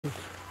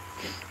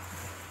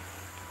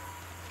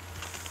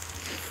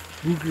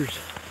boogers,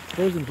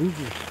 frozen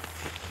boogers.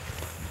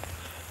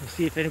 We'll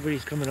see if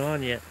anybody's coming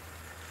on yet.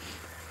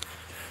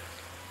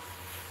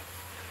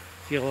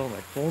 See how long my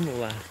phone will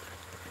last.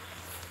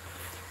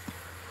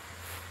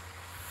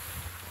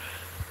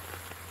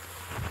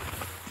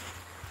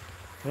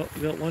 Well,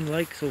 we got 1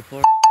 like so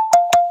far.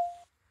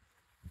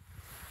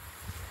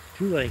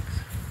 2 likes.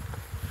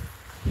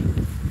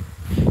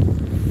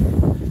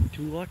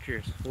 2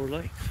 watchers, 4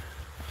 likes.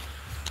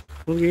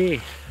 Okay.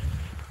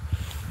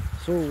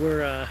 So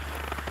we're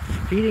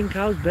feeding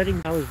cows,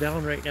 bedding cows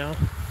down right now.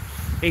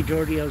 Hey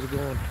Jordy, how's it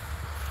going?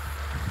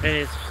 And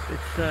it's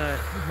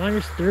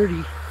minus 30.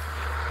 It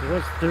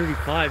was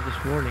 35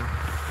 this morning.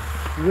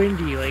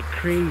 Windy like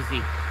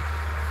crazy.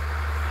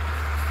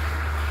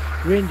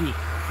 Windy.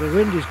 The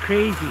wind is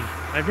crazy.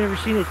 I've never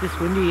seen it this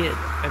windy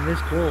and this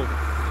cold.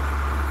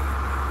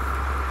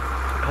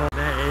 Oh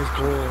man, it is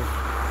cold.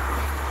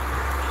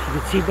 You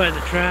can see by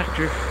the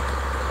tractor.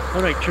 How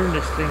do I turn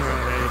this thing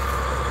around?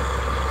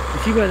 You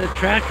see by the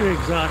tractor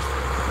exhaust.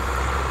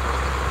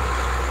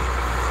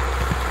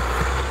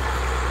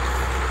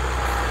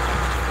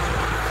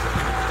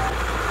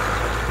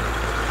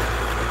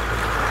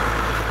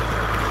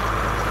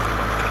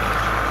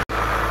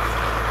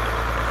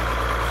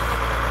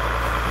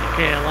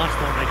 Okay, I lost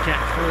all my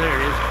text. Oh, there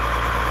it is.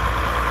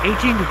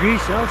 18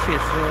 degrees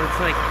Celsius, so it's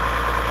like,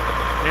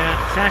 yeah,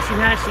 sassy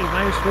nasty,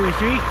 minus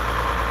 43.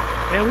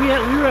 And we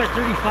were at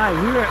 35.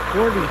 We were at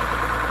 40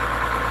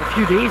 a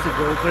few days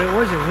ago, but it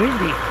wasn't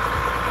windy.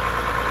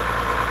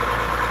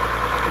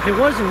 If it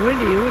wasn't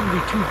windy, it wouldn't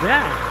be too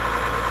bad.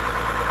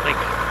 Like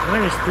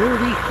minus 30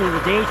 for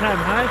the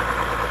daytime high.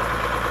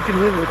 You can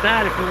live with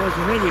that if it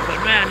wasn't windy, but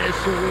man, it's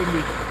so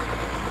windy.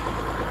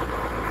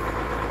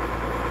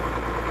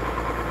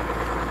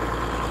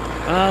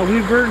 We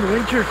burn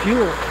winter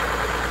fuel.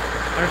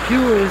 Our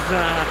fuel is,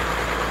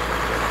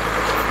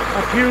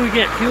 up here we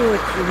get fuel,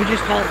 we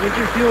just call it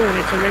winter fuel, and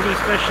it's already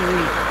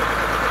specially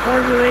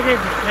formulated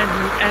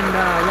and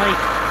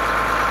light.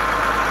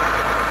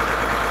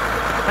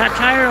 That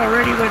tire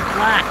already went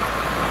flat.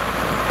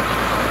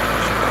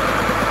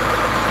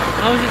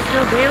 How is it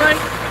still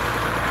daylight?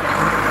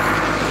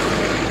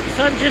 The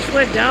sun just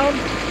went down.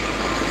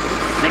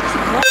 It's 6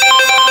 o'clock.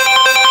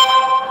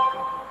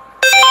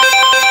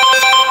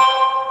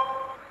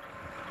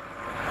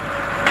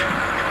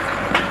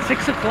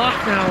 6 o'clock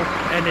now,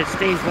 and it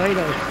stays light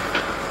out.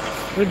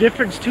 The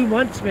difference 2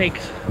 months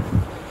makes.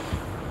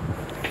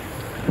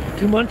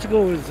 2 months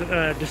ago was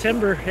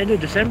December, end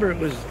of December. It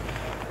was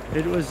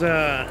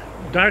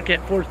dark at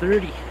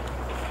 4:30.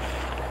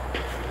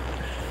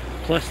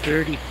 Plus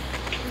 30.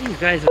 These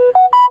guys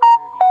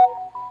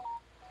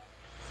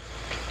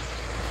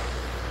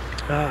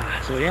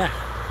are. So yeah.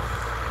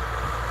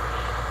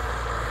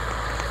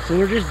 So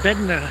we're just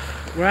bedding.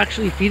 We're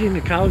actually feeding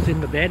the cows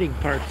in the bedding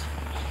parts.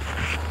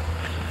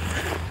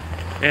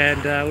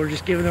 And we're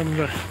just giving them,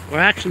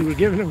 we're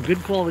giving them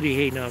good quality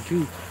hay now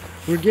too.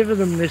 We're giving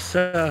them this,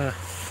 we're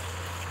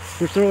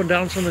throwing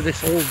down some of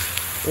this old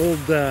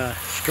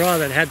straw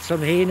that had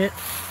some hay in it.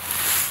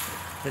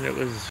 And it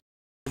was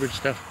garbage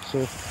stuff.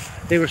 So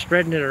they were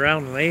spreading it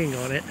around and laying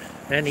on it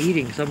and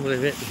eating some of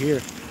it here.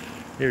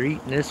 They're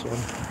eating this one.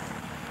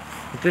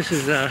 But this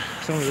is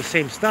some of the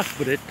same stuff,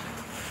 but it's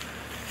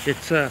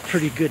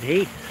pretty good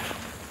hay.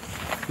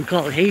 We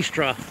call it hay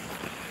straw.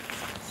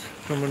 It's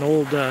from an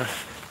old,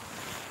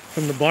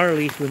 from the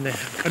barley when they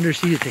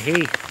underseeded to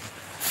hay.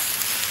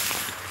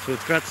 So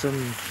it's got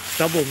some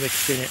stubble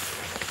mixed in it.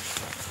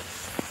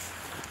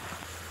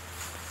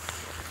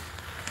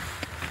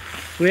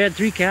 We had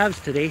 3 calves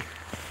today.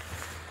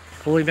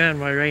 Holy man,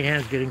 my right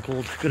hand's getting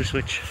cold. Gotta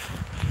switch.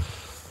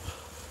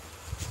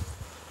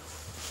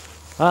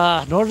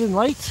 Northern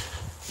Lights.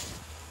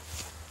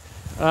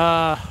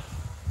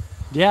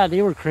 Yeah,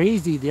 they were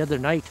crazy the other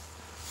night.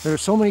 There were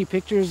so many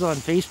pictures on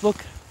Facebook.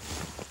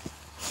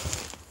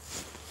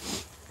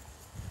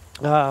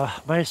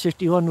 Minus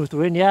 51 with the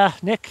wind. Yeah,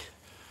 Nick.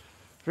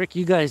 Rick,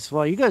 you guys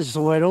are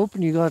so wide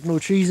open, you got no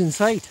trees in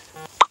sight.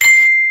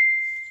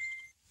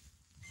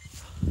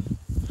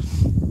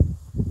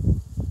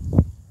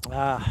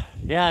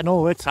 Yeah,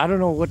 no, I don't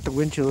know what the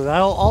wind chill is.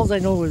 All I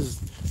know is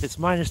it's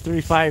minus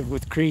 35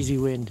 with crazy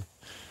wind.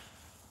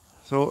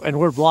 So, and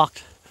we're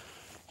blocked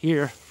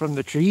here from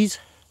the trees,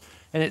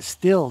 and it's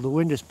still, the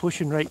wind is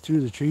pushing right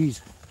through the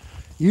trees.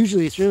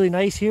 Usually it's really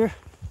nice here,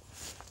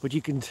 but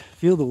you can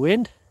feel the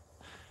wind.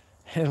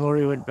 And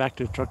Lori went back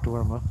to the truck to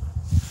warm up.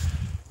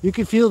 You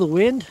can feel the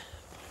wind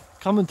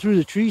coming through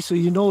the trees, so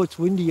you know it's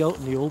windy out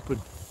in the open.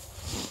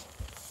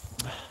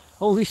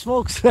 Holy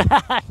smokes,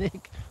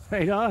 Nick,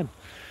 right on.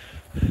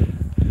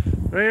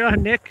 Right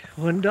on, Nick,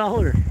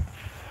 $1.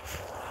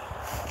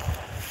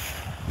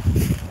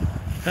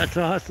 That's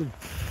awesome.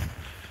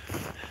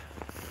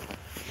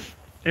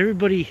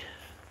 Everybody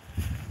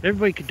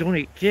could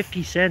donate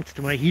 50 cents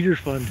to my heater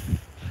fund.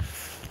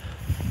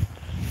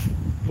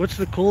 What's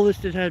the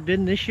coldest it had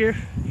been this year?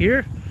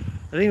 Here?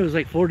 I think it was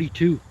like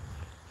 42.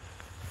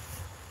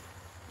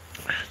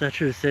 That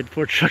should have said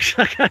Fort Truck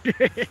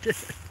 100.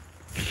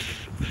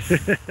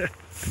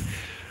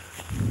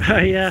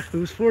 Yeah, it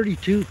was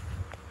 42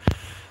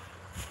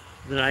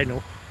 that I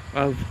know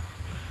of.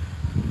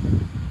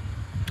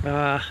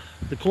 The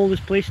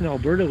coldest place in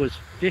Alberta was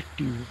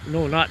 50,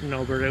 no, not in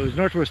Alberta, it was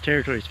Northwest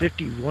Territories,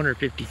 51 or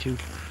 52.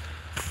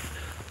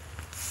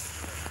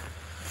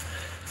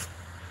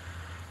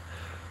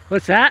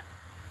 What's that?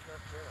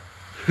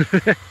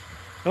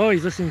 Oh,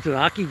 he's listening to the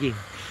hockey game.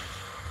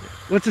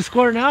 What's the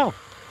score now?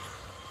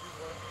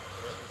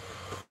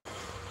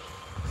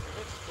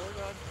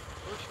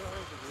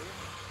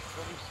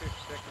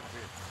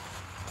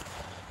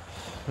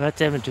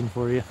 That's Edmonton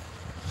for you.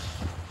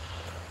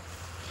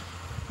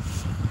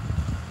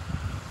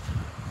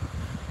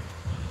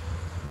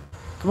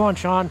 Come on,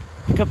 Sean.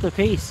 Pick up the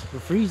pace. We're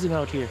freezing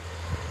out here.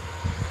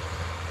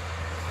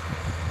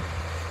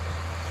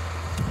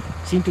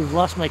 Seem to have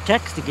lost my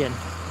text again.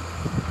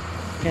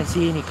 Can't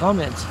see any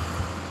comments.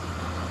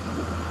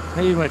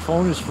 Maybe my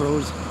phone is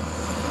froze.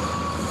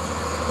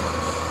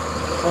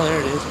 Oh, there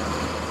it is.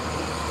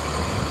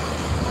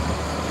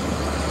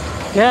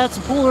 Yeah, it's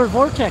a polar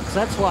vortex.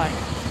 That's why.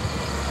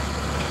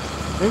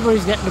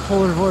 Everybody's getting the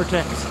polar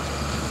vortex.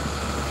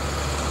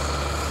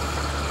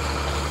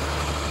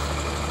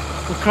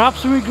 What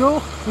crops do we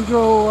grow? We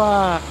grow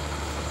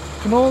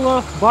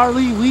canola,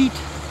 barley, wheat,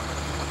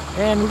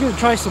 and we're going to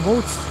try some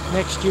oats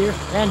next year,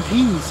 and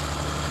peas.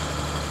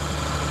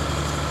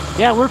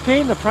 Yeah, we're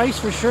paying the price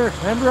for sure.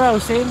 Remember I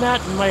was saying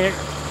that in my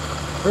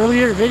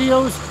earlier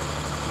videos,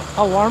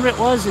 how warm it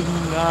was in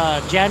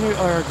January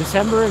or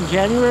December and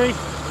January?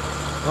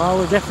 Well,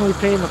 we're definitely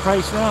paying the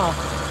price now.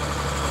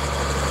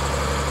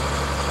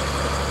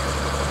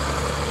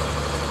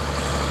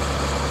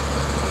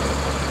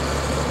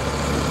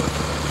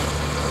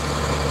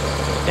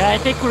 Yeah, I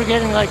think we're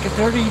getting like a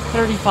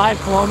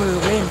 30-35 kilometer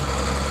wind.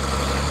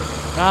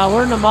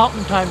 We're in the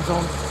mountain time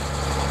zone.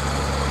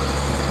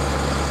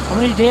 How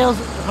many bales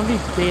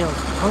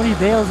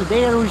a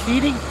day are we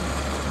feeding?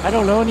 I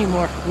don't know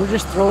anymore. We're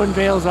just throwing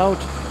bales out.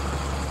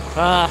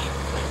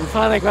 We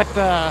finally got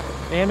the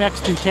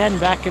MX210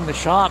 back in the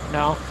shop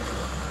now.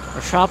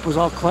 Our shop was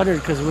all cluttered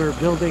because we were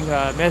building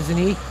a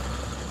mezzanine,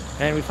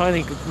 and we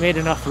finally made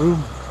enough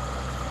room.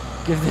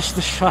 Give this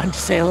to Sean to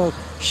say hello.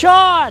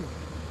 Sean!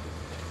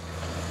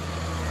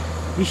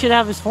 He should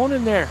have his phone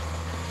in there,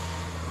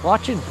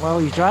 watching while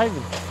he's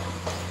driving.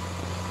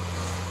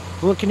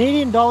 Will a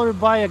Canadian dollar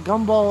buy a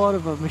gumball out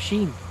of a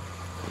machine?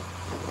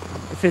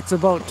 If it's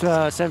about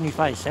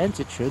 75 cents,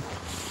 it should.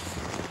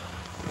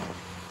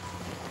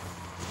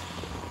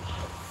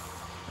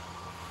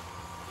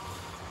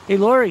 Hey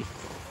Lori,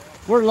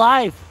 we're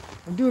live.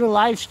 I'm doing a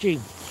live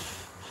stream.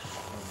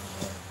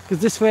 Because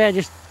this way I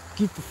just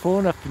keep the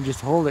phone up and just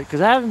hold it.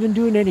 Because I haven't been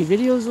doing any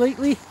videos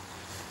lately.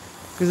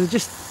 Because it's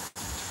just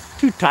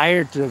too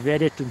tired to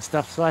edit and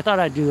stuff, so I thought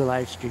I'd do the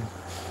live stream.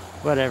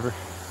 Whatever.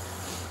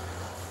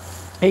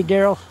 Hey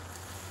Daryl.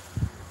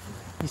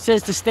 He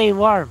says to stay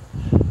warm.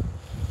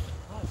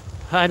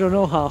 I don't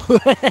know how.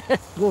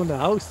 Go in the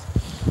house.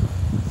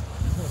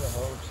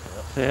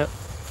 Yeah.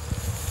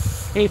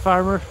 Hey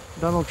farmer.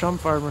 Donald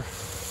Trump farmer.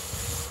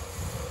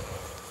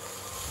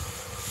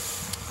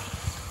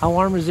 How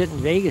warm is it in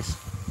Vegas?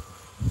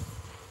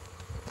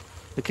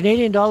 The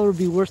Canadian dollar would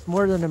be worth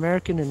more than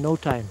American in no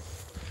time.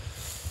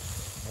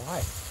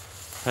 Why?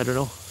 I don't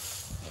know.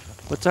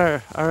 What's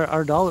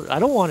our dollar? I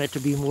don't want it to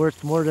be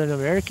worth more than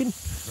American.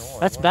 No,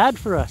 that's bad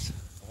for us.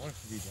 I want it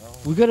to be down.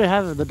 We gotta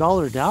have the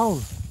dollar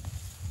down.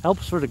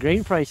 Helps for the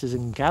grain prices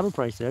and cattle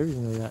prices,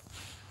 everything like that.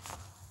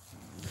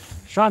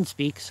 Sean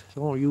speaks,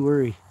 so don't you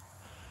worry.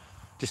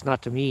 Just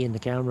not to me in the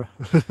camera.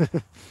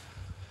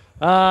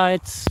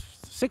 It's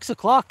 6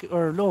 o'clock,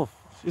 or no,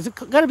 is it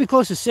gotta be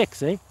close to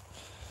 6, eh?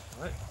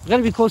 What?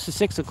 Gotta be close to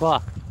 6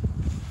 o'clock.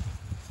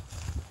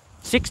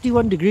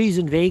 61 degrees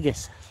in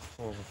Vegas.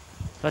 Oh.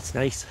 That's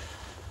nice.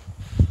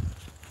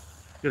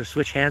 Gotta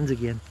switch hands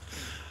again.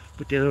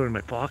 Put the other one in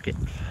my pocket.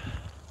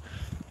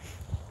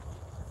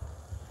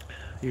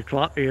 Your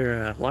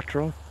watch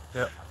wrong?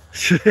 Yeah.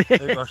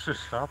 Hey, let's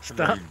just stop.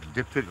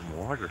 Dip it in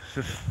water.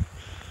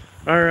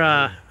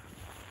 Our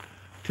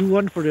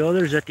 2-1 for the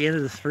others at the end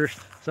of this first.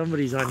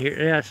 Somebody's on here.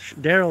 Yeah,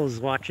 Daryl is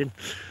watching.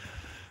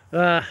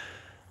 Well,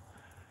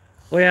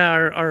 yeah,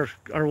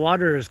 our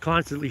water is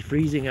constantly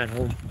freezing at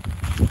home.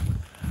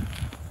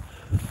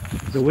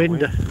 The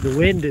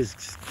wind is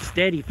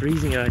steady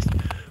freezing us.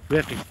 We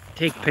have to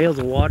take pails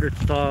of water to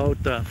thaw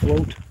out the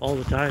float all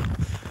the time.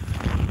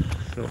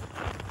 So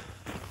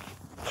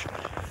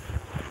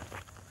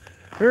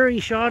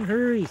hurry, Sean,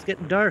 hurry! It's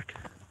getting dark.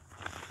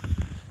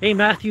 Hey,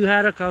 Matthew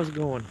Haddock, how's it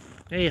going?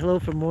 Hey, hello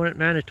from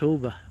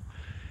Manitoba.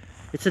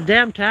 It's a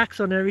damn tax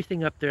on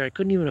everything up there. I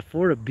couldn't even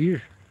afford a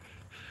beer.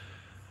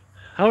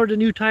 How are the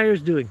new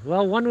tires doing?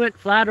 Well, one went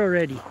flat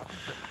already.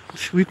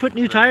 We put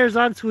new tires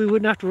on so we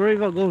wouldn't have to worry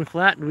about going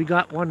flat, and we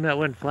got one that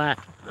went flat.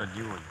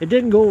 It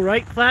didn't go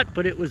right flat,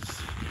 but it was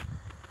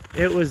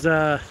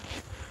the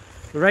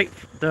right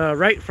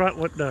front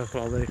went,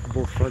 well,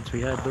 both fronts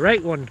we had. The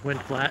right one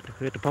went flat.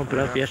 We had to pump it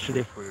up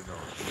yesterday.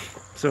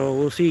 So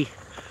we'll see.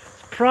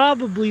 It's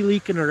probably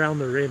leaking around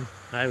the rim,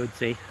 I would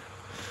say.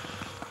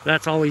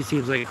 That's always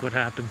seems like what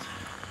happens.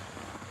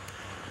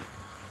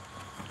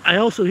 I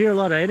also hear a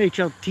lot of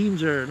NHL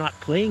teams are not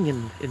playing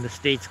in the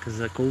States because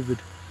of COVID.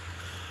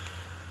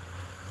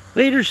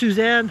 Later,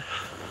 Suzanne.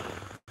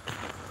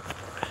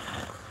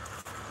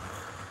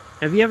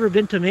 Have you ever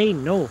been to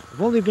Maine? No,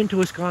 I've only been to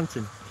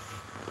Wisconsin.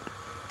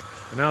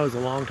 And that was a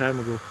long time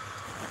ago.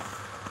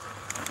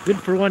 Good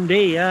for one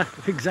day, yeah,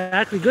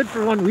 exactly. Good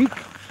for 1 week.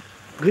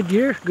 Good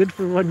year, good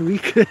for 1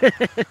 week.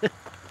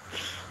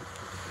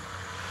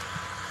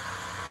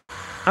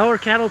 How are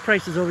cattle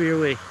prices over your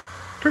way?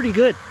 Pretty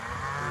good.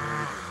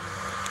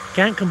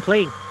 Can't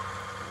complain.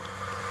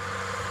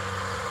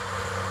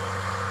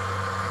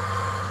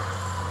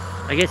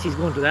 I guess he's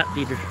going to that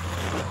feeder.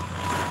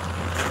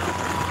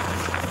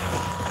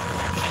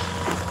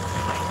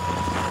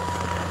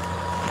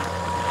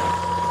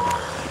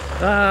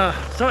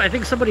 So I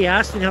think somebody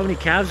asked me how many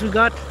calves we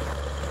got.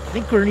 I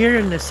think we're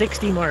nearing the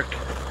 60 mark.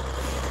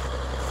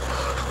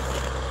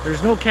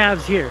 There's no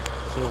calves here,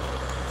 so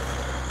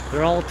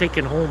they're all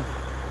taken home.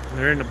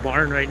 They're in the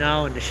barn right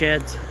now, in the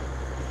sheds.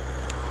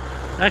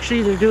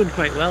 Actually, they're doing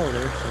quite well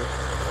there. So.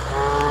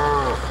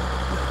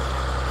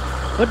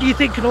 What do you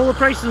think canola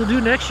prices will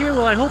do next year?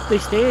 Well, I hope they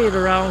stay at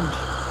around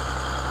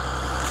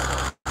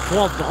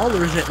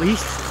 $12 at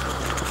least.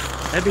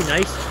 That'd be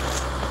nice.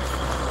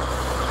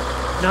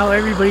 Now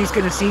everybody's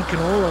gonna seed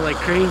canola like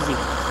crazy.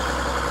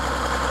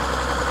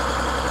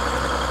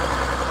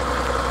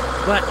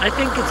 But I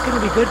think it's gonna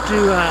be good to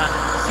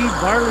seed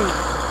barley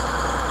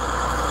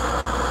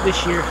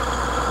this year.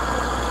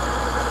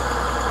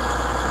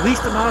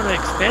 Least amount of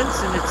expense,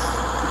 and the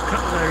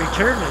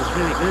return is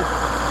really good. A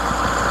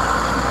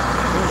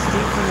little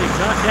steam from the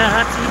exhaust.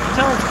 Yeah, you can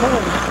tell it's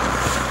cold.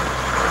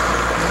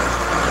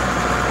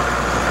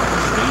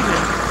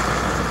 Steaming.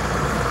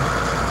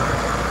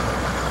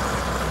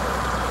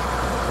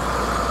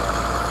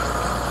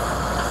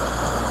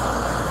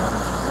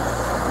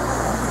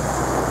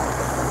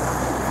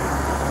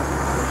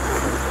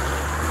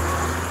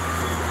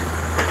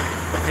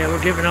 Yeah,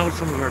 we're giving out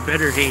some of our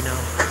better hay now.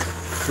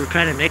 We're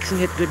kind of mixing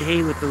it, good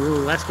hay with a little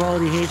less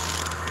quality hay.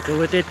 So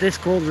with it this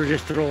cold, we're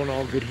just throwing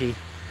all good hay.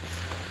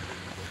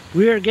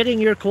 We are getting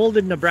your cold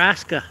in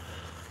Nebraska.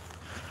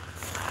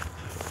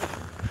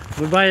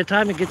 But by the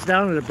time it gets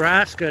down to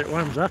Nebraska, it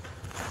warms up.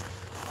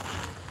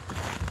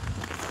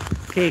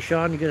 Okay,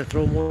 Sean, you gotta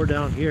throw more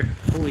down here.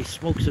 Holy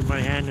smokes, in my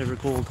hand never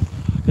cold.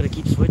 Gotta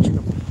keep switching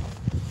them.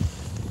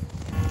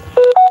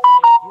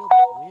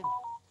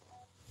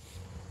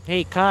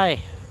 Hey,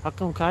 Kai. How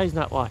come Kai's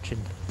not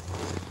watching?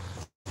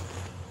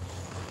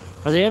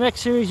 Are the MX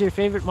series your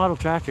favorite model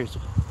tractors?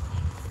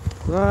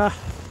 Not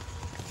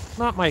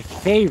my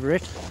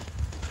favorite,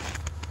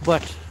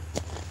 but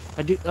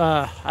I do.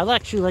 I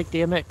actually like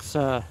the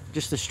MX,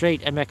 just the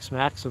straight MX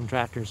Maxim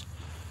tractors.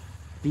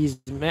 These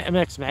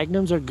MX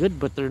Magnums are good,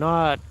 but they're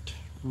not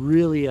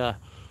really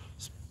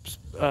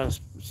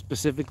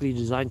specifically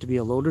designed to be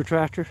a loader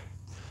tractor.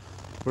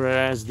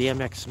 Whereas the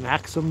MX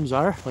Maxims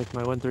are, like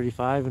my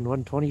 135 and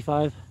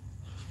 125,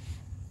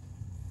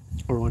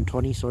 or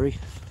 120, sorry.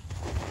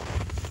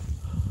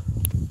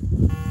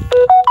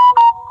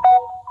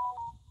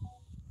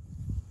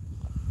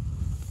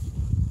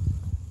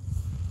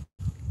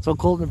 So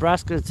cold in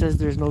Nebraska, it says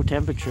there's no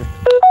temperature. I'm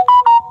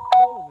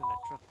in that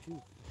truck too.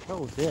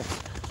 What was this?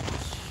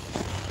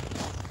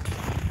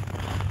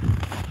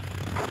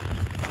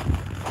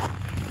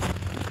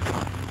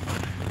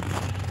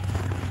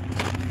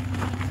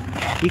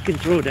 He can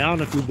throw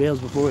down a few bales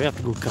before we have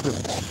to go cut him.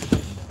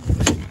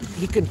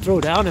 He can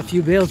throw down a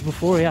few bales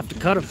before we have to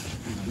cut him.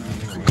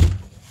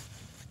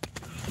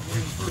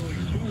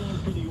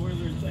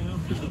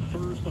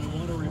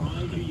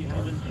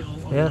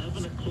 Yeah.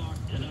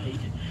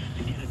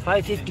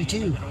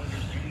 5:52.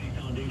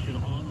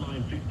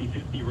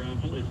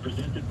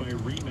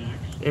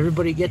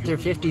 Everybody get their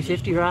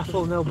 50-50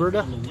 raffle in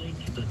Alberta?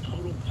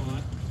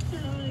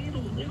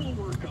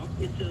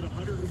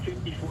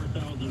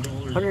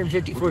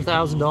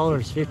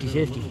 $154,000,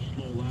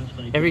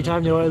 50-50. Every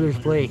time the Oilers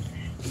play.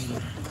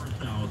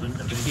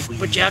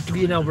 But you have to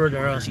be in Alberta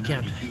or else you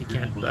can't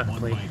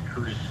play.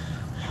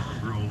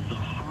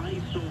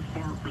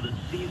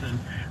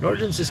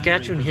 Northern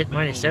Saskatchewan hit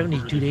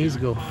 -70 2 days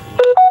ago.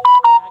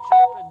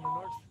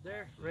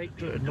 Right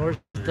north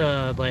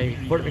by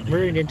Fort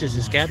McMurray and into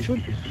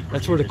Saskatchewan.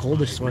 That's where the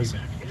coldest was.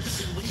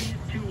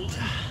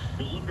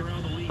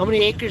 How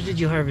many acres did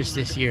you harvest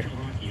this year?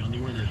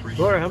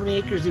 Laura, how many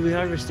acres did we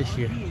harvest this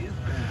year?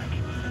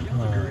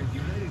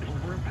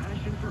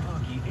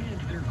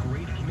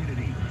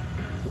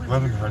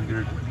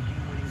 1,100.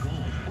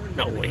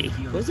 No way.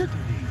 Was it?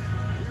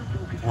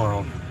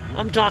 Well,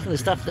 I'm talking the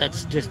stuff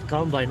that's just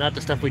combine, not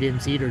the stuff we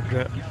didn't seed or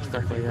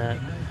stuff like that.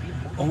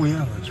 oh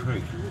yeah, that's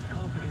right.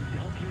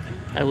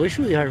 I wish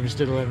we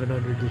harvested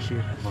 1,100 this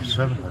year. About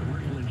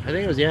 700. I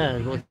think it was, yeah,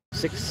 about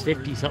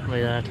 650, something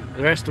like that.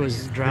 The rest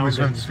was It drowned. was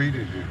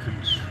unseeded. You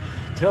couldn't.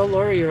 Tell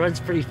Laurie he runs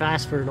pretty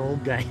fast for an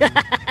old guy.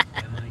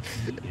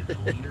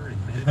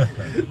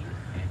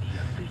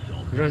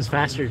 He runs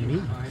faster than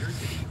me.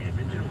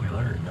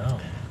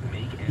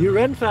 You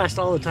run fast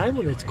all the time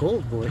when it's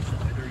cold, boy.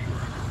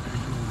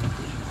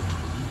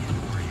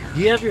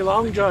 You have your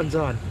long johns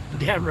on.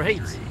 Damn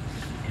right.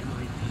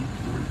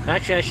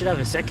 Actually, I should have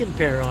a second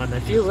pair on.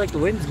 I feel like the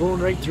wind's going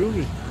right through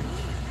me.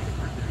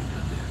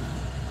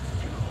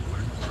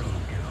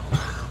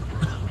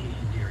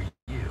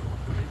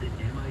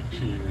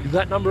 You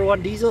got number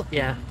 1 diesel?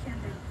 Yeah.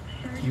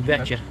 You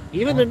betcha.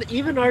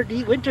 Even our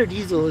winter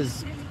diesel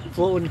is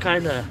flowing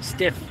kind of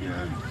stiff.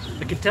 Yeah,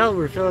 I can tell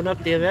we're filling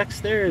up the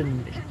MX there,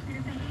 and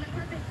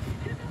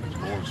it's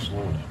going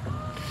slow.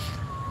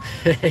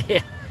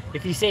 yeah.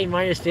 If you say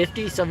minus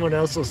 50, someone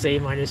else will say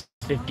minus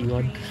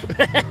 51.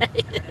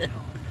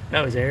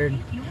 That was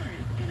Aaron.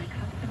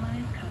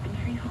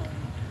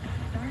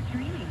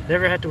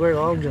 Never had to wear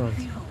long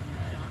johns.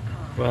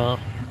 Well,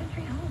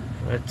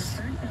 that's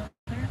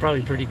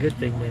probably a pretty good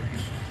thing then.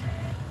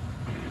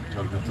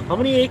 How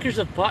many acres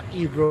of pot do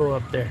you grow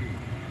up there?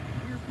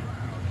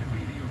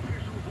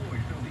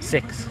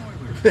 6.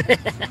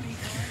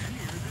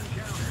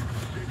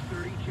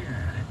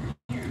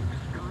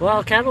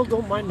 Well, cattle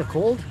don't mind the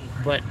cold,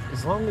 but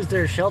as long as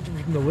they're sheltered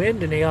from the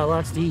wind and they got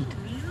lots to eat.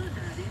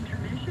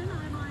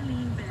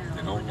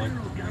 They don't like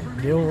the wind.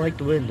 They don't like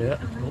the wind, yeah.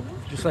 Nope.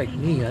 Just like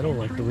me, I don't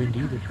like the wind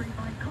either.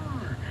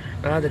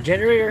 The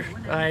generator,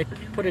 I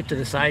put it to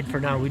the side for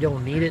now. We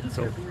don't need it,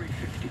 so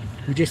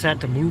we just had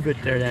to move it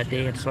there that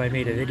day, and so I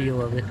made a video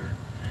of it.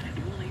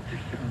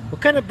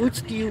 What kind of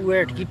boots do you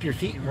wear to keep your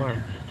feet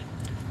warm?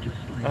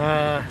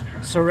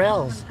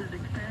 Sorels,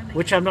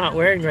 which I'm not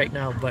wearing right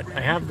now, but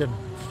I have them.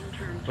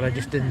 But I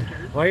just didn't.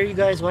 Why are you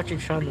guys watching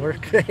Sean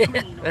work?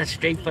 That's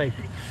straight pipe.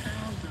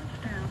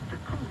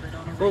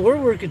 Well, we're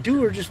working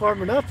too. We're just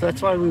warming up.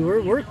 That's why we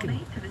were working.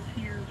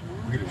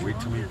 We gotta wait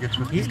till he gets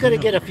with He's me got to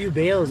now. get a few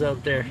bales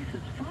out there.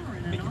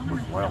 Make it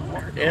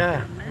worthwhile.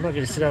 Yeah, I'm not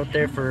gonna sit out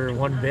there for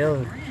one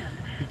bale.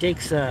 It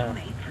takes a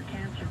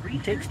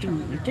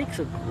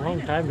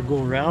long time to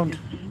go around.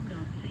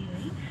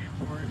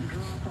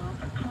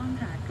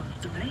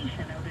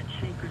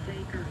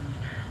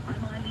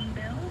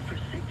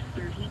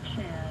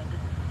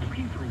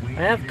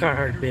 I have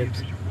Carhartt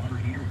bibs,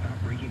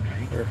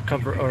 or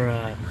cover, or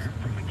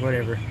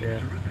whatever. Yeah.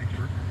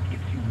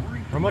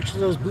 How much do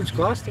those boots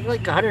cost? They're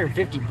like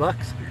 150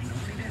 bucks.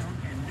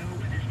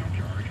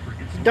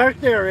 It's dark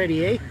there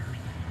already, eh?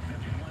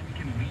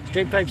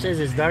 Straight Pipe says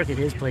it's dark at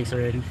his place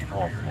already.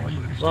 Oh, boy.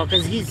 Well,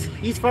 because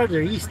he's farther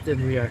east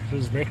than we are.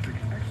 Who's Nick?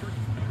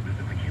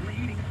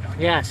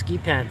 Yeah, ski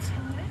pants.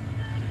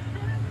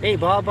 Hey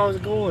Bob, how's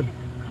it going?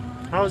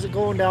 How's it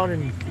going down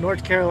in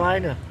North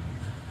Carolina?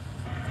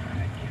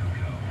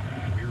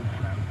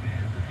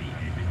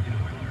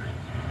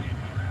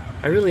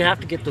 I really have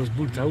to get those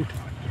boots out.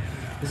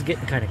 This is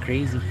getting kind of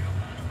crazy.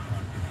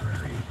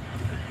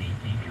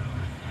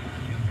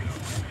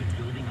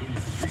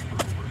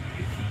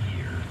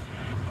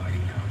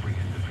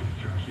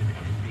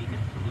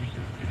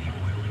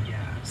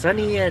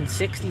 Sunny and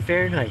 60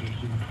 Fahrenheit.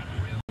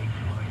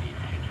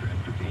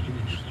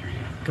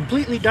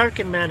 Completely dark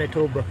in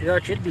Manitoba. Yeah,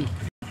 it should be.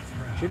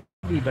 Should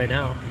be by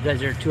now. You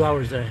guys are 2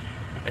 hours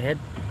ahead.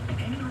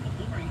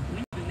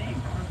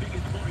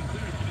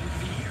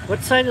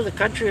 What side of the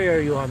country are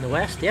you on? The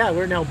west? Yeah,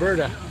 we're in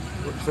Alberta.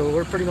 So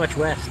we're pretty much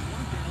west.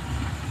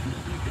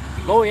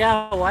 Oh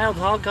yeah, wild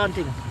hog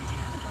hunting.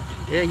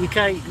 Yeah, you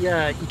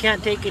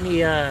can't take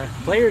any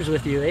players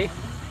with you, eh?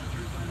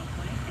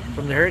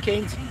 From the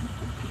Hurricanes?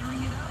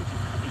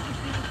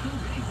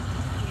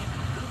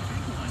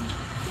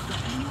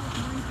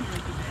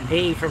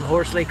 Hey, from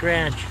Horse Lake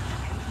Ranch.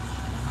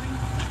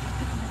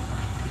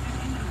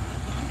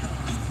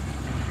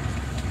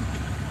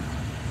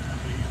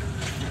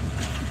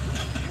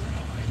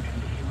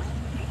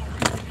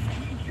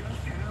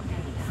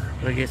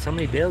 I guess how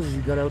many bales has he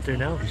got out there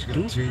now? He's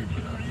got 2,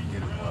 but I can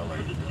get it while I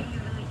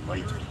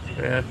light.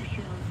 Yeah.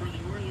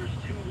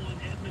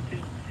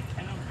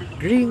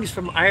 Greetings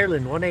from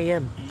Ireland, 1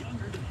 a.m.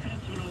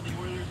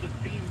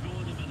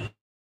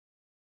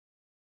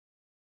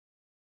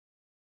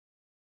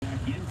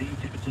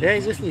 Yeah,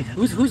 he's with me.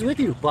 Who's with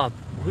you, Bob?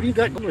 Who do you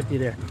got with you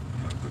there?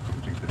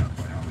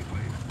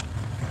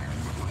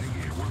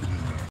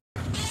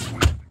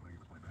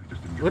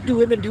 What do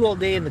women do all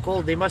day in the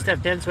cold? They must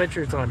have 10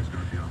 sweatshirts on.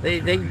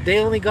 They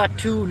only got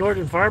 2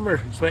 Northern Farmer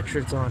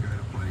sweatshirts on.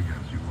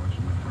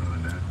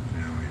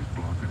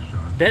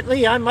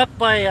 Bentley, I'm up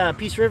by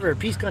Peace River,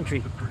 Peace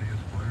Country.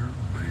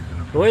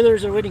 The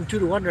Oilers are winning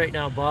 2-1 right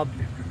now, Bob.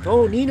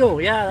 Oh, Nino,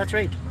 yeah, that's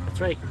right. That's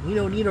right.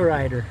 Nino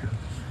Rider.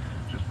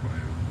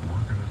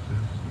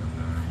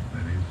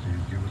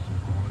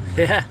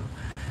 Yeah.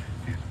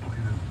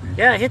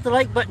 Yeah, hit the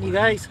like button, you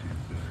guys.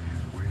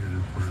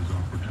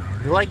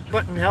 The like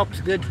button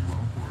helps good.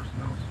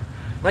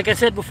 Like I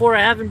said before,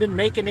 I haven't been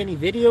making any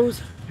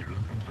videos.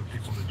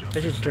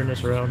 I should turn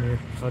this around here.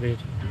 How do you...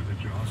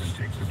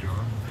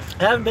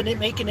 I haven't been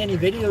making any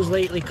videos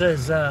lately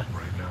because I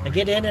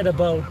get in at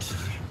about,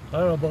 I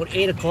don't know, about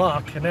 8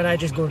 o'clock, and then I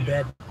just go to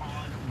bed.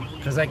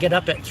 Because I get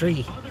up at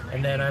 3,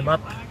 and then I'm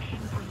up.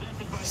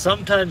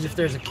 Sometimes if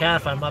there's a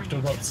calf, I'm up to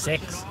about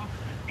 6.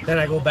 Then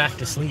I go back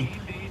to sleep.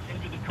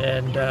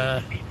 and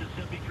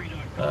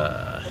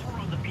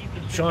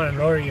Sean and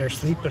Lori are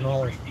sleeping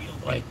all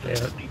like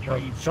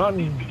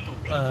Sean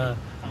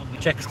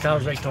checks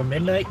cows right till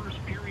midnight,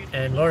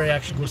 and Lori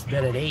actually goes to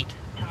bed at 8.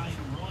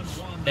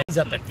 And he's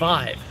up at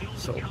 5,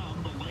 so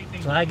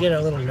I get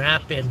a little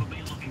nap in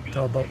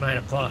till about 9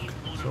 o'clock.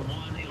 So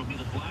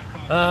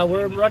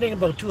we're running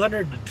about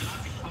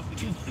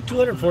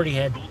 240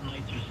 head.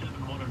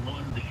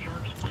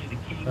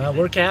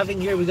 We're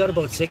calving here. We got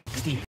about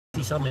 60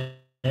 some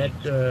head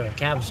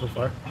calves so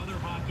far.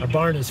 Our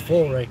barn is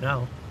full right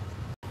now.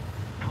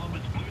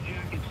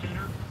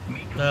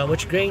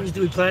 Which grains do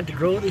we plan to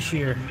grow this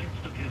year?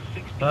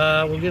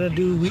 We're gonna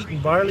do wheat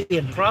and barley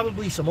and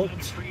probably some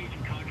oats.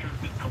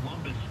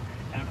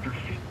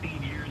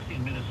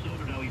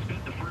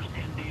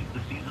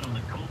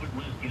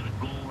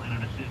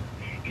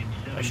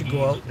 I should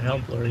go out and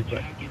help Lori,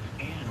 but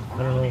I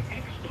don't know.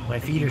 My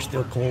feet are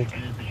still cold.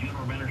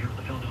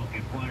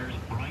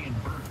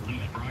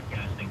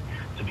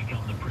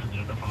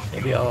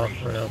 Maybe I'll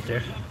run out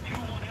there,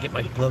 get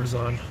my gloves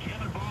on.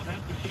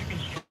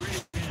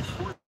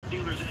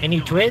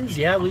 Any twins?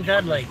 Yeah, we've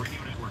had like,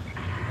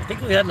 I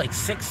think we had like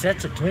 6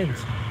 sets of twins.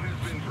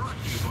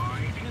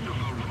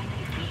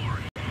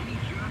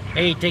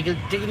 Hey, take it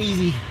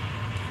easy.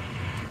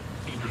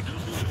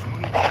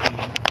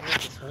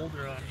 This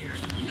holder on here.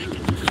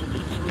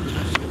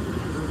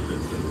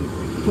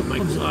 Put my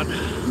gloves on.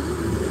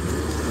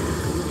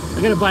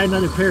 I gotta buy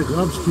another pair of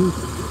gloves too.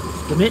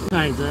 The mitt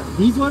kinds.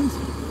 These ones,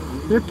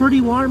 they're pretty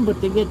warm,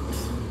 but they get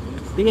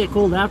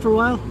cold after a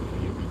while.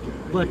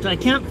 But I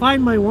can't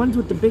find my ones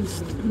with the big,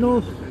 you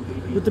know,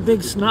 with the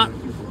big snot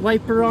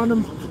wiper on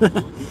them.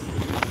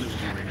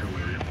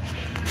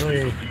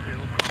 Okay.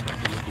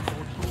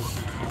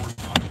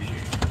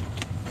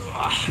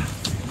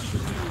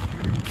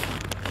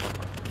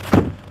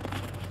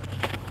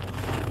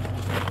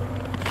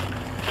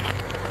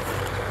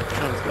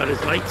 He's got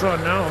his lights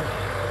on now.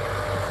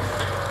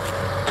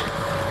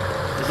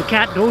 Is the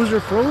cat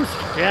Dozer froze?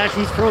 Yeah,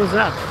 she's froze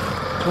up.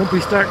 Won't be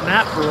starting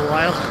that for a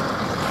while.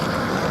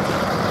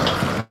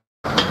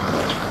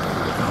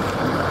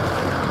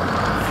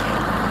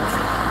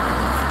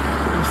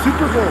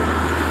 Super Bowl.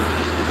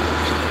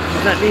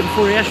 Was that day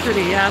before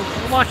yesterday? Yeah,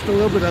 I watched a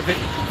little bit of it.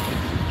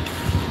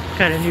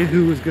 Kind of knew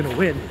who was going to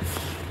win.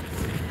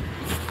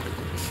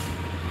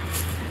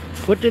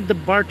 What did the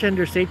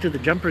bartender say to the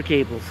jumper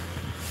cables?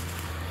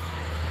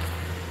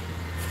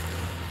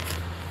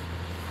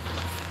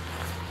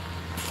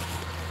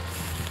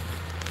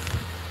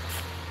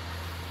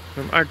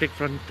 From Arctic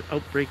front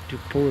outbreak to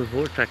polar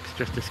vortex,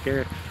 just to scare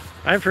it.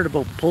 I've heard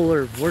about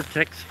polar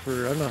vortex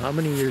for I don't know how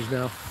many years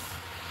now.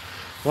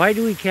 Why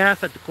do we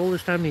calf at the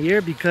coldest time of year?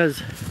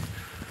 Because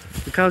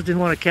the cows didn't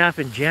want to calf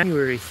in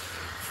January.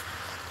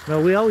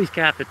 No, we always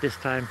calf at this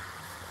time.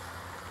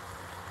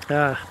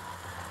 The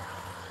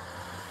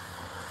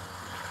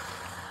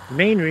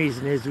main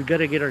reason is we got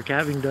to get our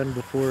calving done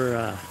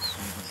before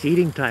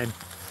seeding time.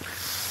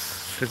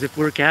 Because if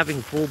we're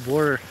calving full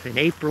bore in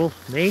April,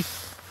 May,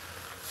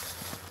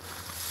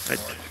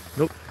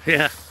 nope,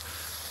 yeah.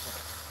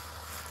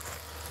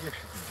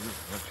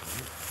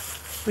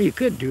 Well, you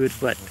could do it,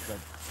 but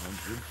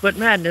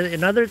man,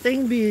 another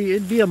thing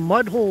it'd be a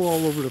mud hole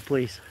all over the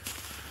place.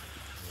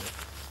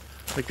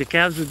 Like the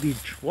calves would be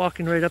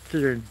walking right up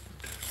to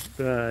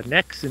their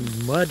necks in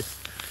mud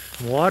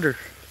and water.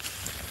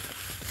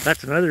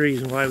 That's another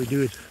reason why we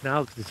do it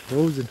now, because it's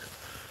frozen.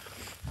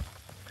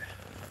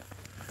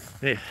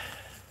 Yeah.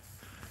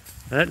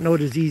 That no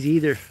disease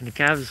either, and the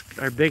calves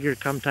are bigger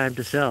come time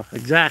to sell.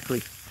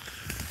 Exactly.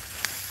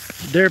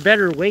 They're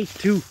better weight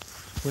too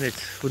when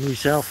we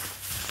sell.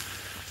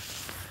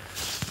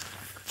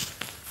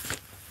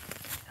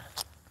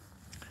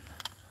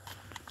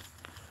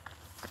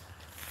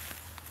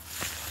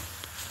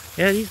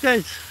 Yeah, these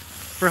guys,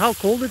 for how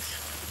cold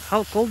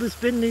it's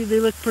been, they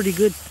look pretty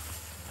good.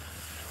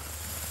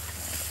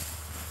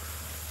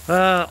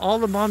 All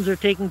the moms are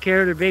taking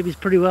care of their babies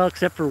pretty well,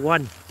 except for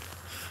one.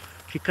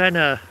 She kind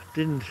of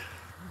didn't.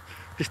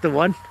 Just the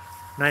one,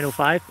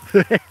 905.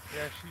 Yeah, it's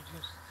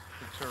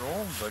her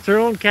own. But it's her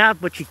own calf,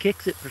 but she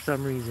kicks it for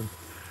some reason.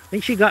 I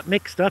think she got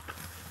mixed up.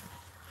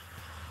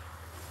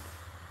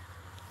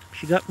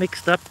 She got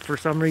mixed up for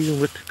some reason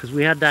because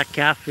we had that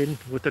calf in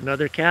with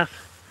another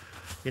calf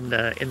in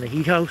the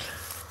heat house.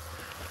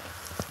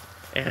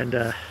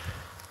 And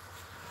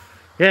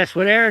yes,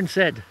 what Aaron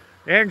said.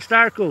 Aaron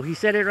Starko, he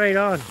said it right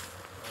on.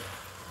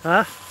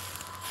 Huh?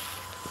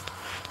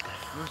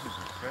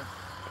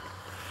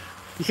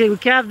 He said we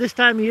calve this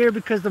time of year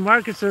because the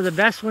markets are the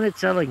best when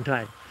it's selling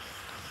time.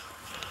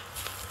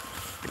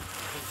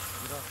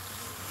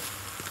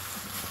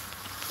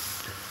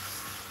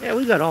 Yeah,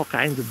 we got all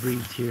kinds of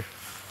breeds here.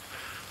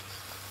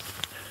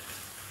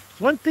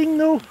 One thing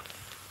though,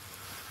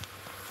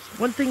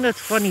 one thing that's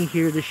funny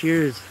here this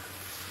year is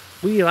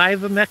we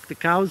Ivermectin the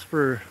cows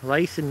for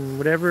lice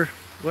and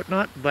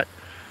whatnot, but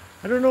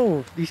I don't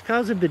know, these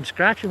cows have been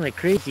scratching like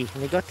crazy,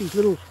 and they got these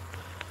little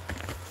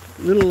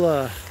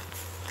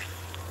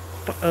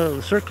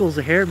circles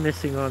of hair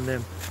missing on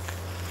them.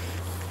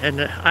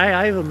 And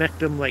I ivermected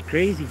them like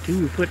crazy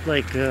too. We put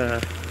like,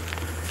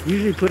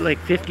 usually put like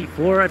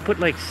 54. I put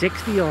like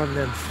 60 on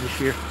them this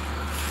year.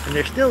 And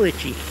they're still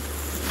itchy.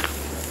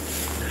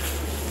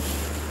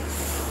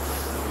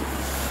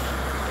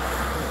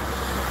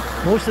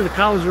 Most of the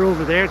cows are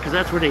over there because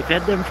that's where they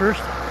fed them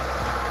first.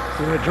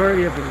 So the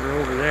majority of them are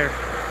over there.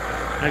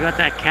 I got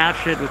that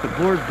calf shed with the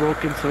board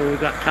broken, so we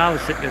got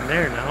cows sitting in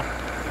there now.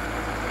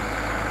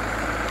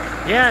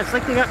 Yeah, it's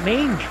like they got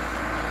mange.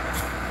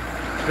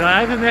 The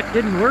Ivomec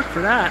didn't work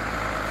for that.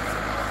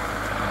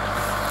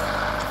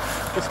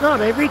 It's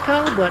not every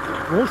cow, but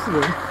most of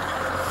them.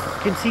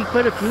 You can see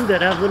quite a few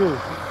that have little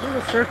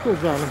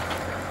circles on them.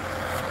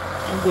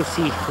 We'll go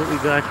see what we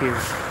got here.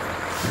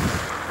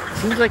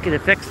 Seems like it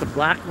affects the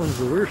black ones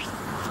the worst.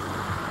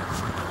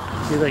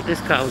 See, like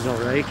this cow's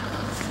alright.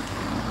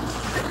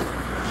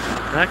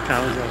 That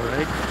cow's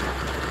alright.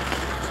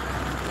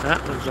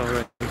 That one's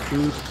alright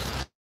too.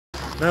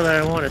 Now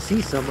that I want to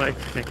see some, I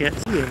can't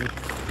see any.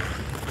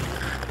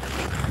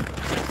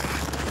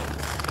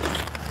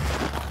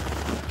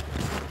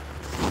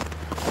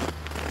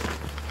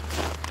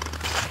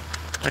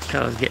 That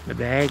cow's getting a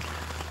bag.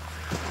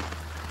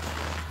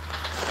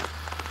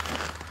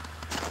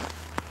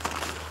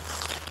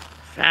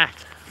 Fat.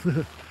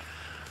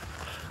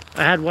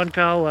 I had one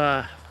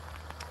cow,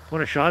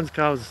 one of Sean's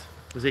cows,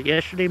 was it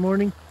yesterday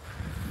morning?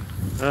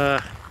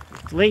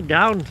 Laid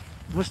down,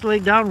 must have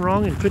laid down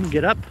wrong and couldn't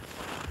get up.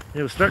 And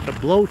it was starting to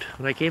bloat.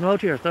 When I came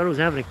out here, I thought it was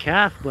having a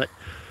calf, but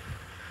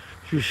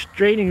she was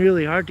straining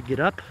really hard to get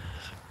up.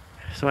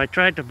 So I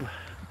tried to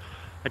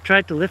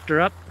lift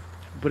her up,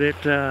 but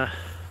I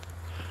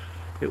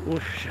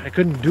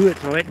couldn't do it.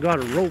 So I went and got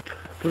a rope,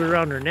 put it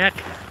around her neck,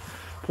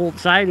 pulled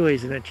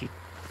sideways, and then she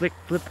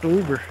flipped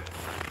over.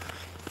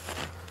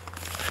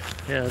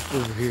 Yeah, that's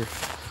over here.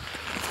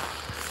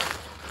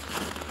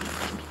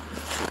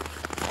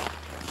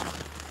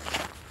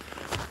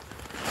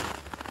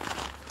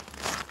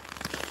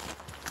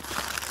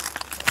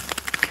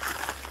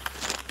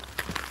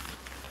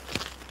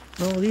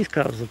 Oh, these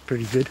cows look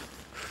pretty good.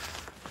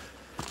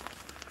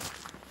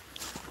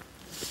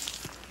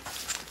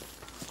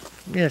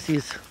 Yeah, see,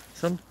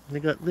 they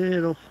got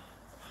little.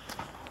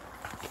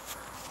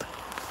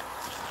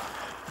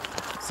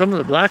 Some of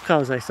the black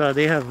cows I saw,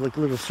 they have like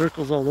little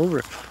circles all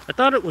over. I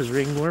thought it was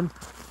ringworm.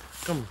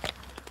 Come,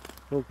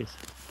 focus.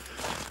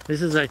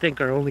 This is, I think,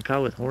 our only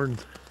cow with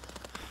horns.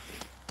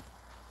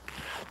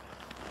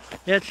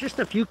 Yeah, it's just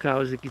a few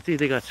cows. You can see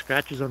they got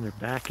scratches on their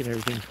back and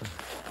everything.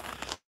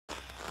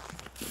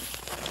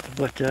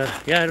 But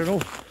yeah, I don't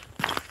know.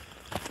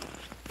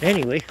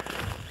 Anyway,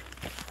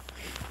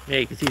 yeah,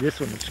 you can see this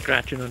one is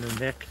scratching on her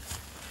neck.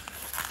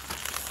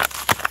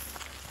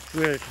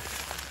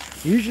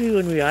 Usually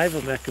when we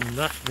Ivomec them,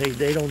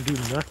 they don't do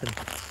nothing.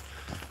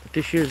 But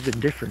this year's been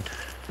different.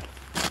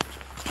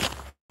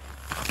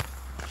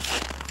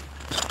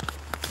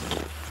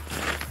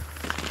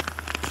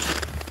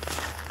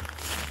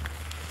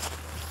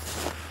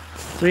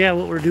 So yeah,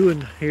 what we're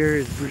doing here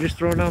is we're just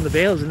throwing down the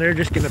bales and they're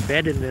just going to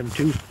bed in them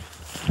too.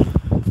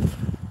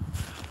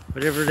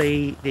 Whatever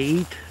they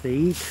eat, they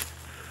eat.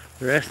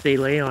 The rest they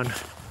lay on.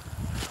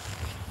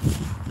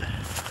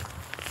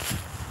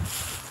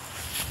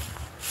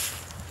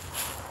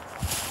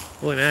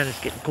 Boy man, it's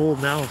getting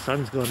cold now, the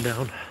sun's going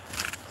down.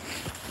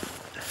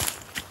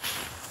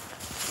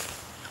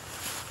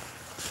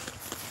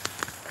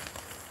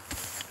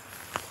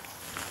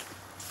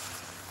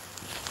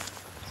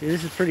 See,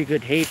 this is pretty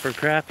good hay for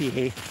crappy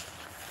hay.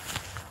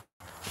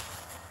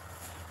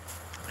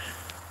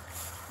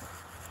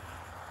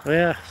 Oh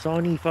yeah,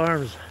 Sawney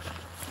Farms.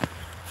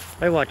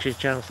 I watch his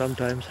channel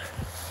sometimes.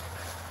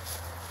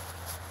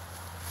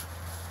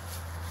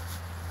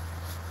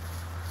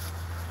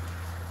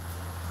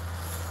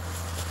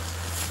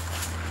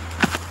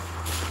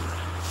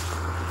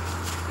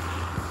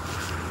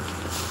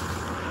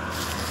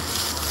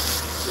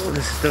 Oh,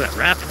 this is still got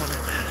wrap on it.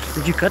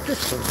 Did you cut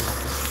this for me?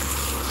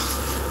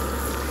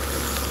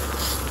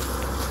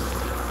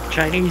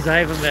 Chinese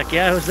Ivomec.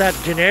 Yeah, it was that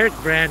generic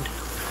brand.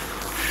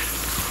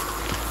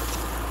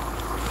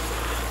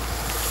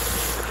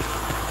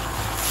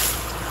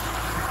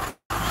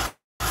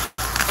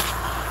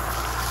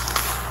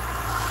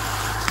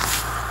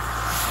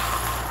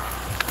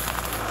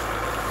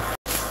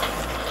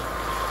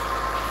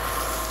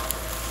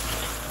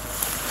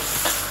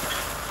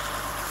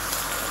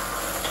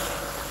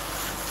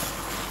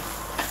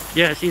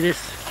 Yeah, see this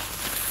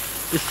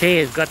hay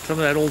has got some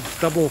of that old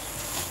stubble,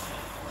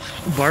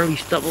 barley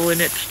stubble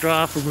in it,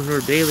 straw from when we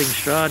were baling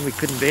straw and we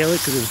couldn't bale it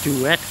because it was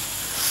too wet.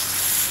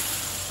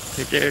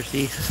 Right there,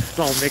 see, it's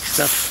all mixed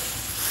up.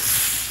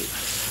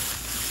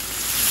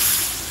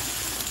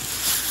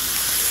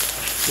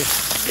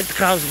 Just get the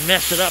cows and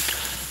mess it up.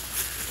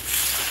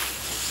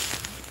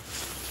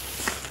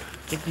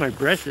 I think my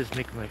breath is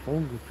making my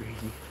phone go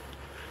crazy.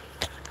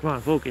 Come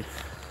on, focus.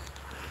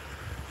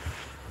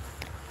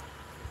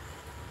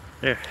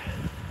 There.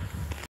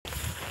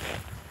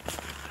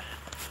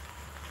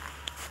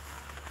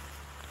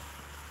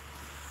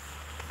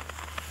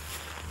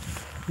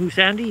 Ooh,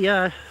 Sandy,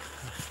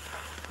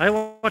 I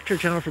watch her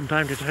channel from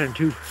time to time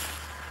too.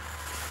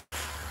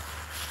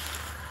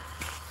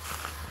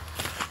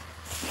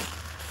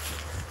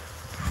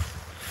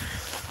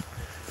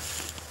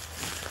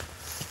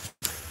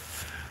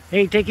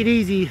 Hey, take it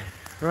easy,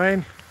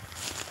 Ryan.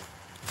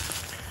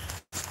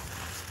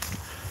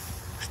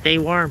 Stay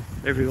warm,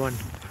 everyone.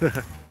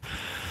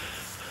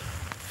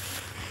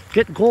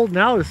 Getting cold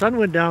now, the sun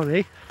went down,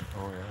 eh?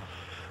 Oh yeah.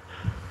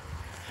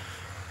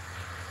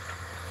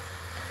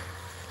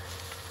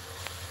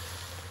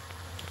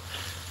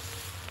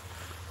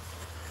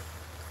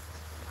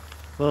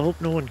 Well, I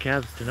hope no one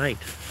calves tonight.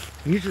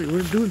 Usually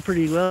we're doing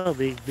pretty well.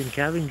 They've been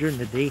calving during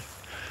the day.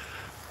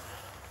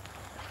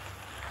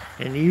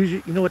 And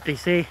usually, you know what they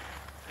say?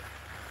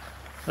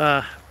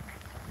 The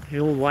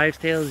old wives'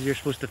 tales, you're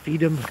supposed to feed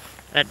them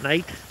at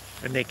night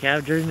and they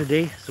calve during the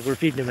day. So we're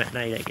feeding them at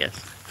night, I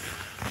guess.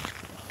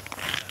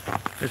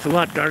 It's a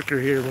lot darker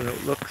here when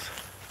it looks.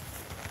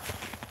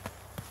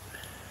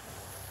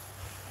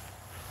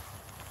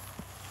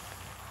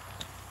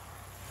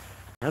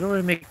 How do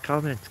I make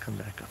comments come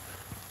back up?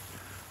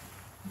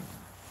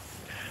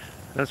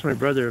 That's my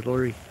brother,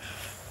 Lori.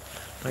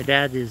 My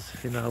dad is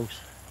in the house,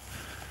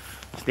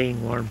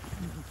 staying warm.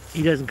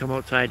 He doesn't come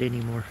outside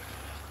anymore.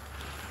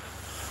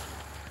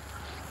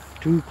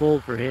 Too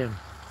cold for him.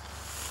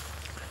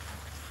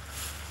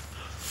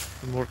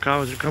 Some more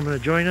cows are coming to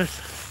join us.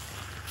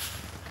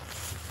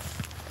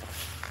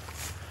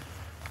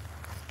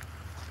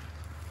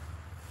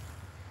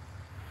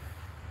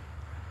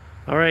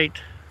 All right,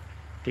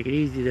 take it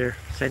easy there.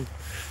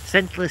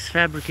 Scentless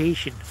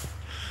fabrication.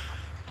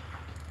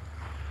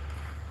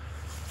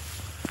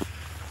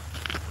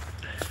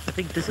 I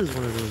think this is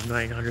one of those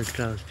 900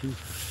 cows too.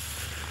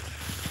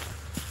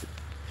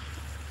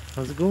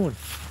 How's it going?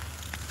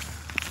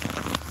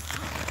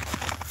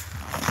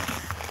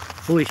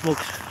 Holy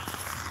smokes.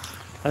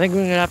 I think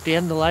we're gonna have to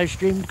end the live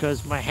stream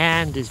because my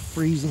hand is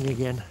freezing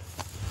again.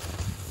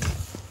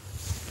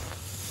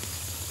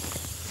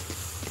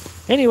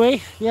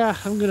 Anyway, yeah,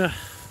 I'm gonna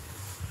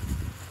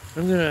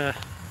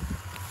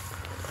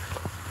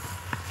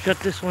shut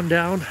this one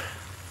down.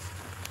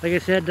 Like I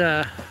said,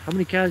 how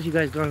many calves you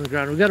guys got on the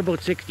ground? We got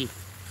about 60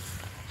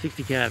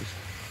 calves.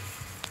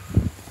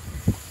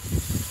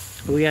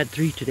 But we had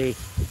 3 today.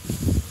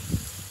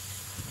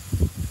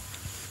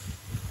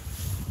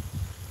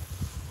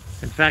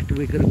 In fact,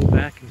 we could go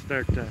back and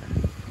start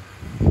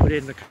put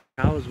in the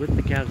cows with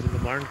the calves in the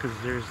barn because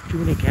there's too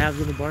many calves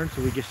in the barn,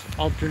 so we just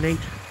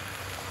alternate.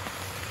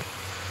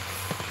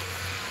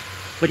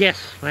 But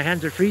yes, my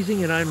hands are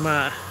freezing and I'm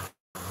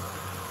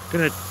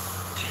gonna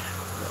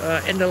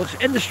end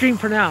the stream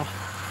for now.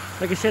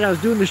 Like I said, I was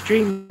doing the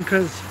stream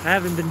because I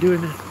haven't been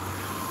doing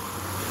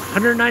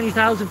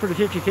 190,000 for the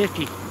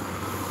 50-50.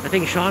 I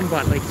think Sean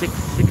bought like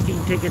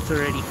 16 tickets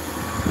already.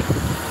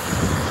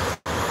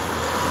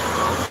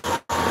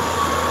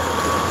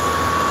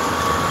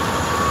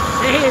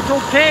 Hey, it's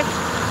old Peg.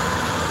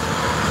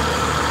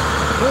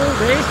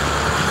 Cold, eh?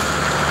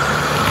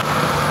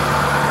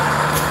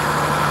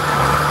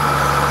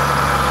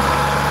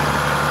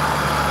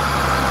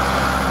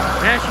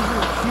 Yeah,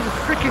 she's a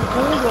freaking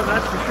cold one,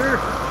 that's for sure.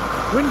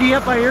 Windy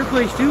up by your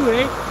place too,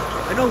 eh?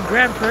 I know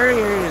Grand Prairie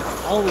area is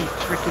always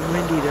freaking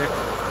windy there.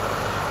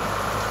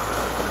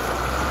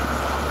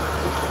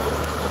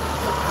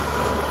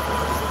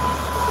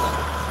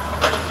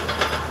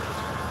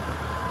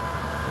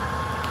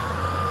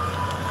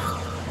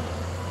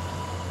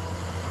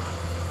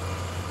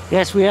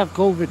 Yes, we have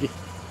COVID.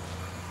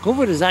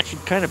 COVID is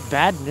actually kind of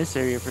bad in this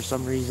area for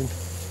some reason.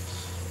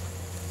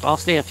 I'll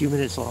stay a few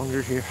minutes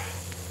longer here.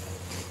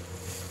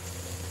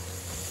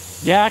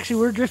 Yeah, actually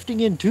we're drifting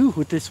in too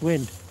with this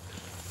wind.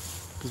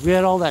 Because we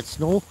had all that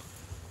snow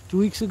 2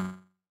 weeks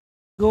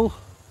ago.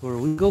 Or a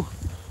week ago.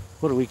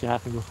 What, a week and a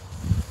half ago.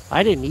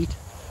 I didn't eat.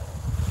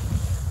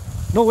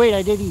 No, wait,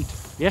 I did eat.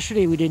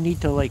 Yesterday we didn't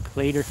eat till like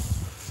later.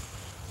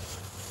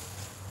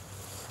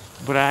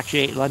 But I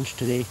actually ate lunch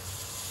today.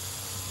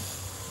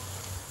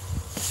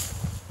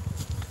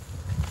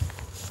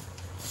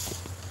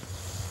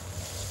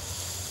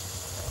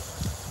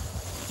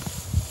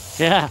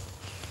 Yeah.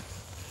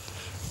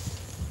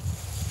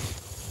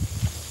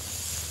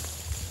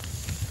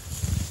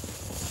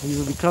 These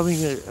will be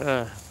coming,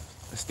 a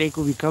steak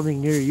will be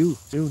coming near you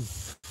soon.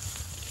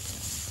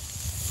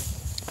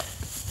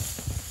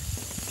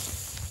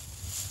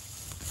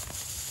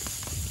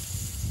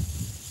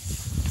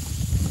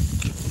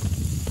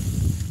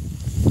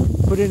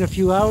 Put in a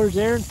few hours,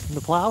 Aaron, in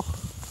the plow.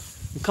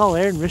 We call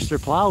Aaron Mr.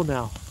 Plow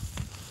now.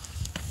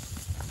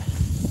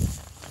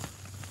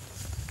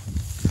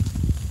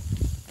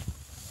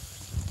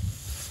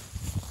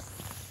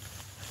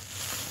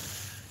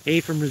 A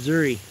from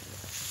Missouri.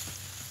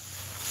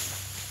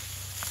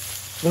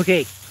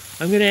 Okay,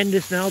 I'm going to end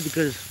this now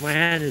because my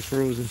hand is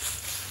frozen.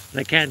 And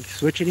I can't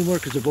switch anymore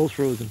because they're both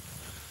frozen.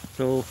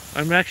 So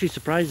I'm actually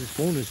surprised this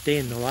phone is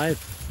staying alive.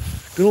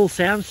 Good old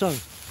Samsung.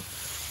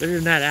 Better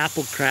than that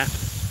Apple crap.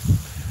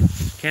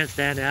 Can't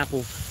stand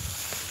Apple.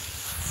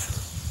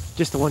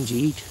 Just the ones you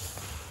eat.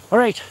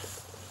 Alright.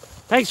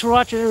 Thanks for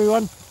watching,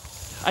 everyone.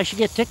 I should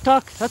get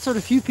TikTok? That's what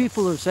a few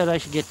people have said I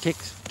should get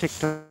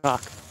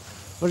TikTok.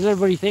 What does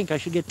everybody think? I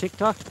should get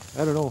TikTok?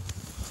 I don't know.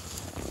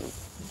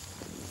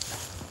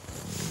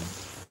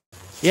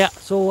 Yeah,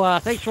 so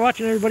thanks for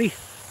watching, everybody.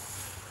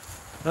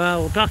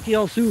 We'll talk to you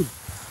all soon.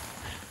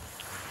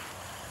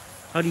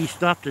 How do you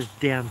stop this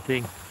damn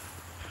thing?